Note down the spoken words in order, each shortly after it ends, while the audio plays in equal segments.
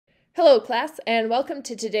Hello class, and welcome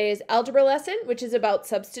to today's algebra lesson, which is about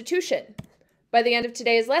substitution. By the end of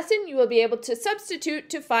today's lesson, you will be able to substitute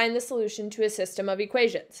to find the solution to a system of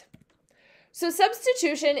equations. So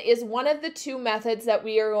substitution is one of the two methods that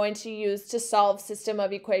we are going to use to solve system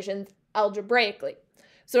of equations algebraically.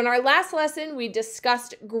 So in our last lesson, we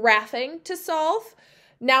discussed graphing to solve.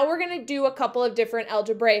 Now we're going to do a couple of different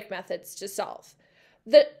algebraic methods to solve.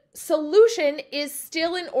 The solution is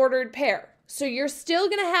still an ordered pair. So you're still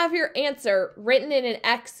going to have your answer written in an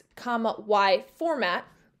x, y format,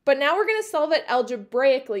 but now we're going to solve it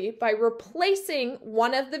algebraically by replacing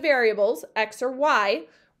one of the variables, x or y,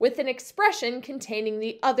 with an expression containing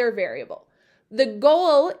the other variable. The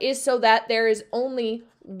goal is so that there is only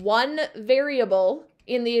one variable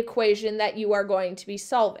in the equation that you are going to be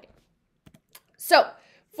solving. So,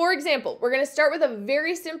 for example, we're going to start with a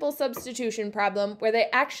very simple substitution problem where they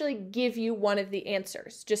actually give you one of the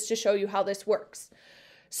answers, just to show you how this works.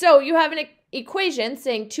 So you have an equation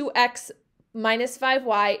saying 2x minus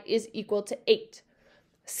 5y is equal to 8.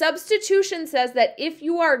 Substitution says that if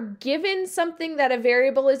you are given something that a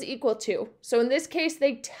variable is equal to, so in this case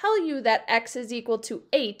they tell you that x is equal to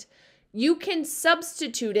 8, you can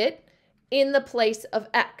substitute it in the place of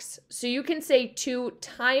x. So you can say 2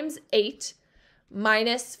 times 8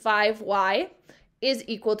 minus 5y is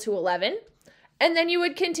equal to 11. And then you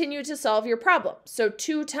would continue to solve your problem. So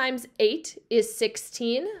 2 times 8 is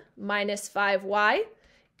 16 minus 5y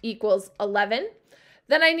equals 11.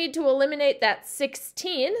 Then I need to eliminate that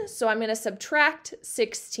 16. So I'm going to subtract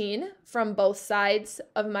 16 from both sides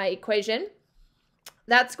of my equation.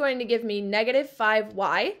 That's going to give me negative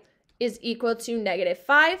 5y is equal to negative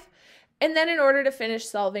 5. And then in order to finish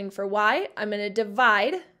solving for y, I'm going to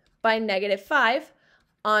divide by negative 5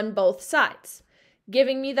 on both sides,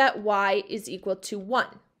 giving me that y is equal to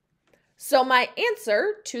 1. So my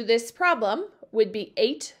answer to this problem would be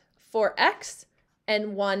 8 for x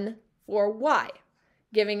and 1 for y,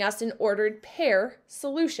 giving us an ordered pair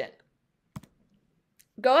solution.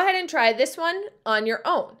 Go ahead and try this one on your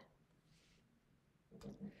own.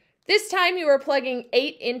 This time you are plugging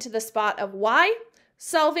 8 into the spot of y.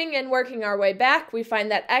 Solving and working our way back, we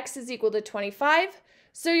find that x is equal to 25.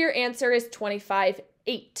 So your answer is 25,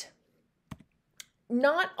 8.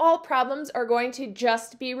 Not all problems are going to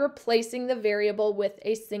just be replacing the variable with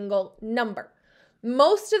a single number.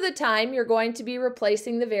 Most of the time, you're going to be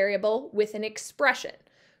replacing the variable with an expression.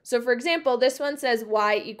 So for example, this one says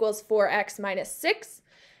y equals 4x minus 6,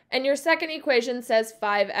 and your second equation says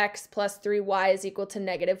 5x plus 3y is equal to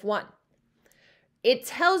negative 1. It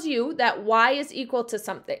tells you that y is equal to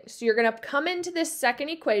something. So you're going to come into this second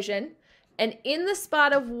equation, and in the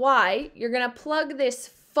spot of y, you're going to plug this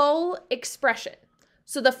full expression.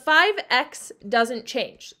 So the 5x doesn't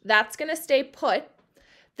change. That's going to stay put.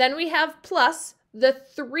 Then we have plus, the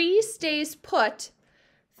 3 stays put.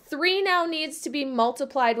 3 now needs to be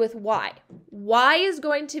multiplied with y. Y is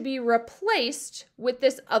going to be replaced with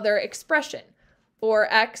this other expression,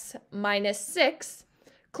 4x minus 6.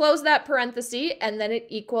 Close that parenthesis, and then it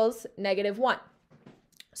equals negative 1.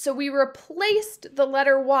 So we replaced the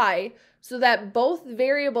letter y so that both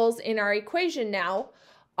variables in our equation now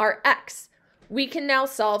are x. We can now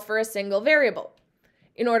solve for a single variable.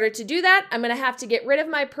 In order to do that, I'm going to have to get rid of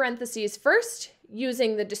my parentheses first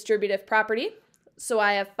using the distributive property. So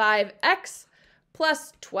I have 5x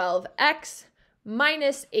plus 12x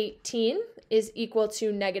minus 18 is equal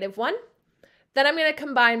to negative 1. Then I'm going to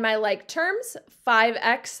combine my like terms.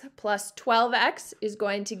 5x plus 12x is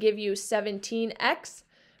going to give you 17x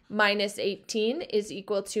minus 18 is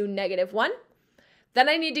equal to negative 1. Then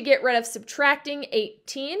I need to get rid of subtracting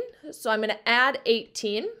 18. So I'm going to add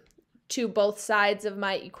 18 to both sides of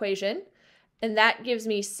my equation. And that gives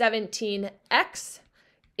me 17x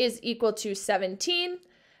is equal to 17.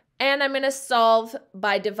 And I'm going to solve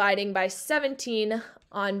by dividing by 17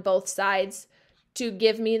 on both sides to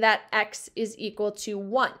give me that x is equal to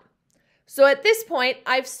 1. So at this point,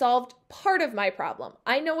 I've solved part of my problem.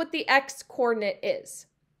 I know what the x coordinate is.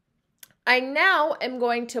 I now am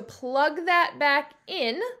going to plug that back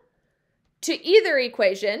in to either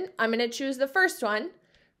equation. I'm going to choose the first one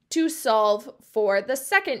to solve for the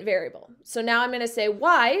second variable. So now I'm going to say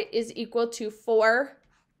y is equal to 4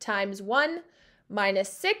 times 1 minus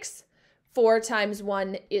 6. 4 times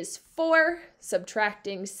 1 is 4,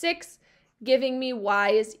 subtracting 6, giving me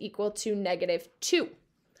y is equal to negative 2.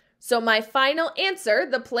 So my final answer,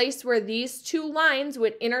 the place where these two lines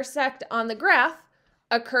would intersect on the graph,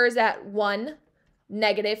 occurs at 1,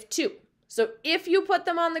 negative 2. So if you put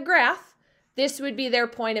them on the graph, this would be their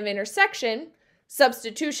point of intersection.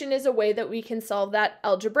 Substitution is a way that we can solve that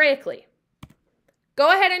algebraically.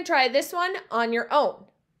 Go ahead and try this one on your own.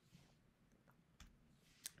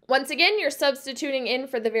 Once again, you're substituting in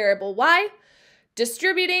for the variable y,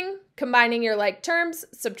 distributing, combining your like terms,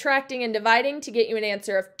 subtracting and dividing to get you an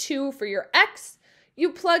answer of 2 for your x.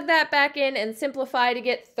 You plug that back in and simplify to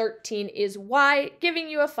get 13 is y, giving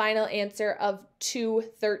you a final answer of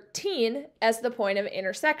 213 as the point of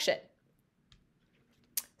intersection.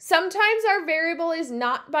 Sometimes our variable is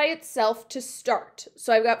not by itself to start.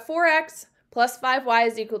 So I've got 4x plus 5y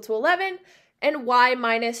is equal to 11, and y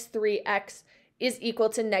minus 3x is equal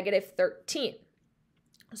to negative 13.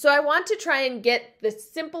 So I want to try and get the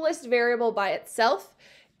simplest variable by itself.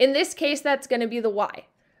 In this case, that's going to be the y.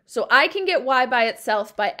 So I can get y by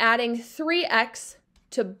itself by adding 3x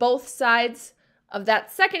to both sides of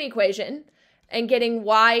that second equation and getting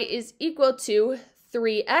y is equal to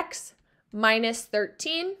 3x minus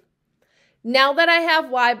 13. Now that I have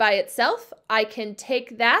y by itself, I can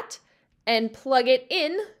take that and plug it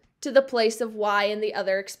in to the place of y in the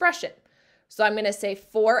other expression. So I'm going to say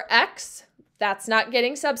 4x, that's not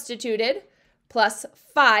getting substituted, plus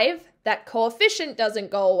 5, that coefficient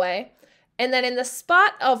doesn't go away. And then in the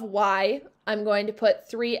spot of y, I'm going to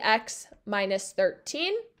put 3x minus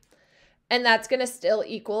 13, and that's going to still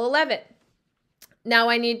equal 11. Now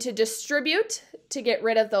I need to distribute to get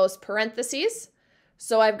rid of those parentheses.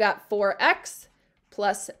 So I've got 4x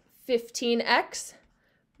plus 15x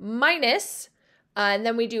minus, and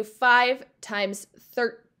then we do 5 times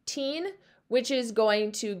 13, which is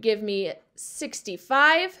going to give me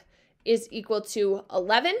 65 is equal to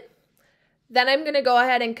 11. Then I'm going to go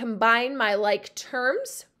ahead and combine my like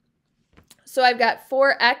terms. So I've got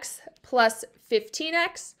 4x plus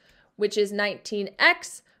 15x, which is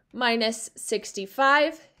 19x, minus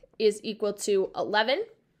 65 is equal to 11.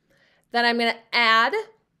 Then I'm going to add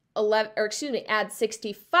add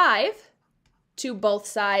 65 to both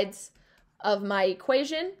sides of my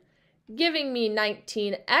equation, giving me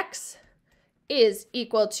 19x is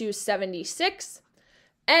equal to 76.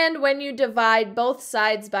 And when you divide both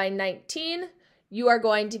sides by 19, you are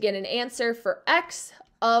going to get an answer for x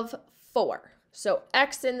of 4. So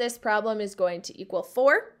x in this problem is going to equal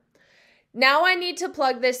 4. Now I need to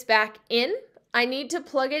plug this back in. I need to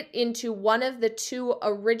plug it into one of the two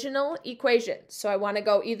original equations. So I want to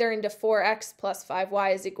go either into 4x plus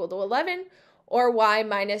 5y is equal to 11 or y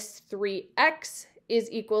minus 3x is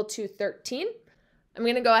equal to 13. I'm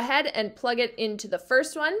going to go ahead and plug it into the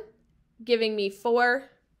first one, giving me 4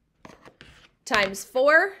 times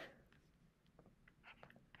 4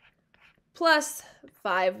 plus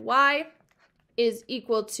 5y is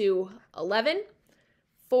equal to 11.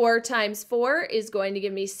 4 times 4 is going to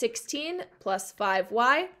give me 16 plus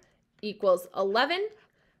 5y equals 11.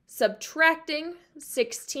 Subtracting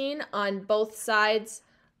 16 on both sides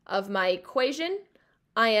of my equation,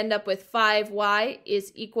 I end up with 5y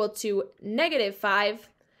is equal to negative 5,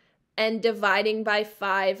 and dividing by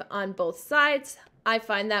 5 on both sides, I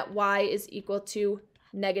find that y is equal to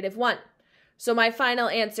negative 1. So my final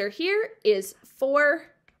answer here is 4,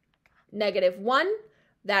 negative 1.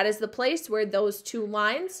 That is the place where those two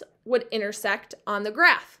lines would intersect on the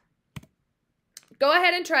graph. Go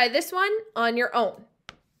ahead and try this one on your own.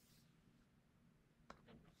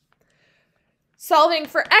 Solving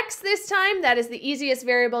for x this time, that is the easiest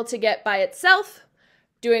variable to get by itself.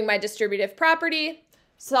 Doing my distributive property.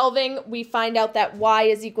 Solving, we find out that y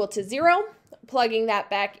is equal to 0. Plugging that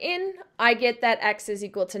back in, I get that x is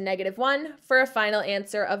equal to negative 1 for a final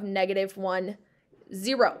answer of negative 1,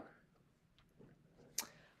 0.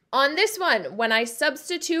 On this one, when I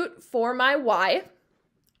substitute for my y,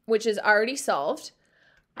 which is already solved,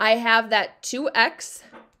 I have that 2x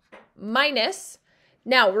minus.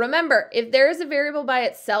 Now, remember, if there is a variable by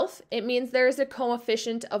itself, it means there is a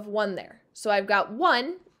coefficient of 1 there. So I've got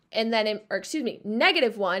 1, and then,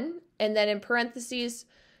 negative 1, and then in parentheses,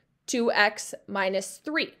 2x minus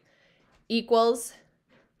 3 equals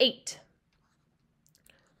 8.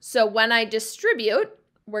 So when I distribute,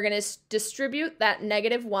 we're going to distribute that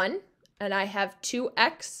negative 1, and I have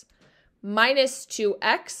 2x minus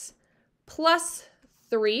 2x plus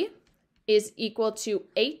 3 is equal to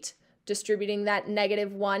 8, distributing that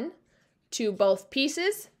negative 1 to both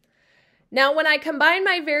pieces. Now, when I combine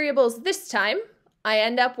my variables this time, I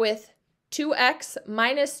end up with 2x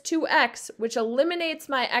minus 2x, which eliminates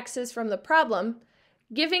my x's from the problem,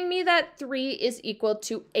 giving me that 3 is equal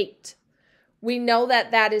to 8. We know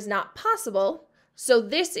that that is not possible, so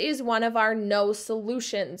this is one of our no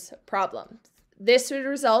solutions problems. This would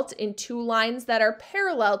result in two lines that are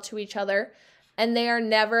parallel to each other, and they are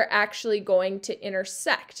never actually going to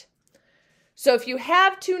intersect. So if you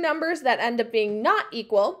have two numbers that end up being not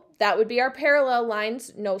equal, that would be our parallel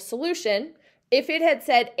lines, no solution. If it had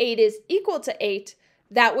said 8 is equal to 8,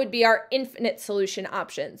 That would be our infinite solution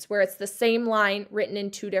options, where it's the same line written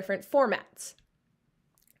in two different formats.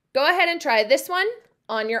 Go ahead and try this one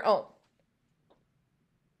on your own.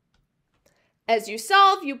 As you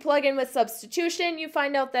solve, you plug in with substitution, you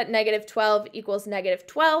find out that negative 12 equals negative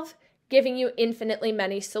 12, giving you infinitely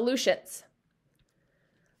many solutions.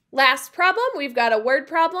 Last problem, we've got a word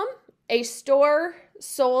problem. A store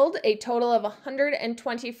sold a total of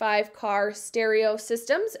 125 car stereo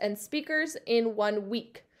systems and speakers in 1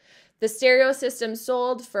 week. The stereo systems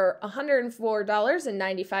sold for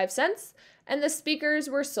 $104.95, and the speakers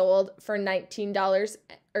were sold for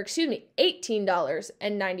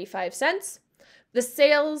 $18.95. The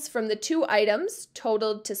sales from the two items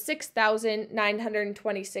totaled to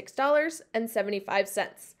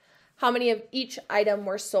 $6,926.75. How many of each item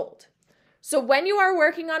were sold? So when you are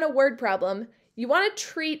working on a word problem, you want to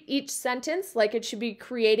treat each sentence like it should be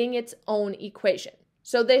creating its own equation.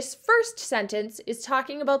 So this first sentence is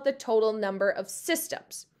talking about the total number of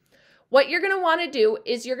systems. What you're going to want to do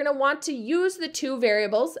is you're going to want to use the two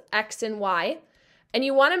variables, x and y, and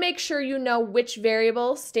you want to make sure you know which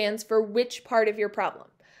variable stands for which part of your problem.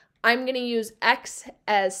 I'm going to use x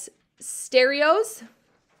as stereos,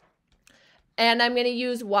 and I'm going to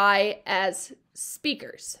use y as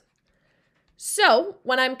speakers. So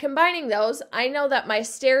when I'm combining those, I know that my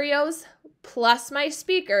stereos plus my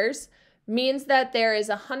speakers means that there is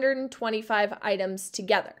 125 items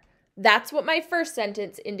together. That's what my first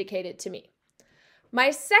sentence indicated to me.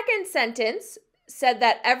 My second sentence said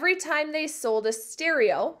that every time they sold a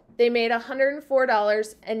stereo, they made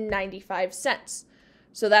 $104.95.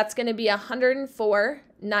 So that's going to be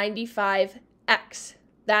 104.95x.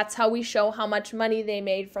 That's how we show how much money they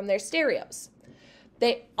made from their stereos.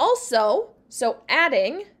 They also, so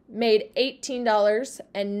adding, made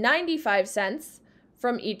 $18.95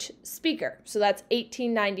 from each speaker. So that's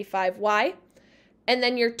 $18.95y. And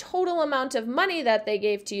then your total amount of money that they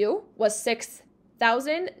gave to you was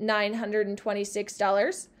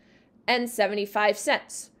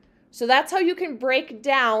 $6,926.75. So that's how you can break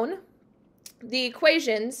down the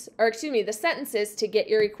equations, the sentences to get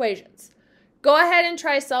your equations. Go ahead and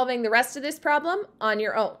try solving the rest of this problem on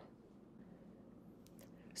your own.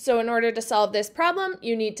 So in order to solve this problem,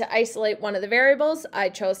 you need to isolate one of the variables. I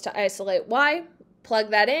chose to isolate y.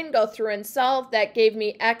 Plug that in, go through and solve. That gave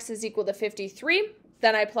me x is equal to 53.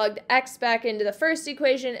 Then I plugged x back into the first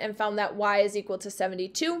equation and found that y is equal to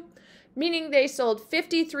 72, meaning they sold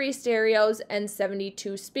 53 stereos and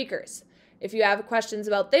 72 speakers. If you have questions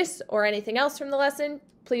about this or anything else from the lesson,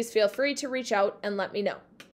 please feel free to reach out and let me know.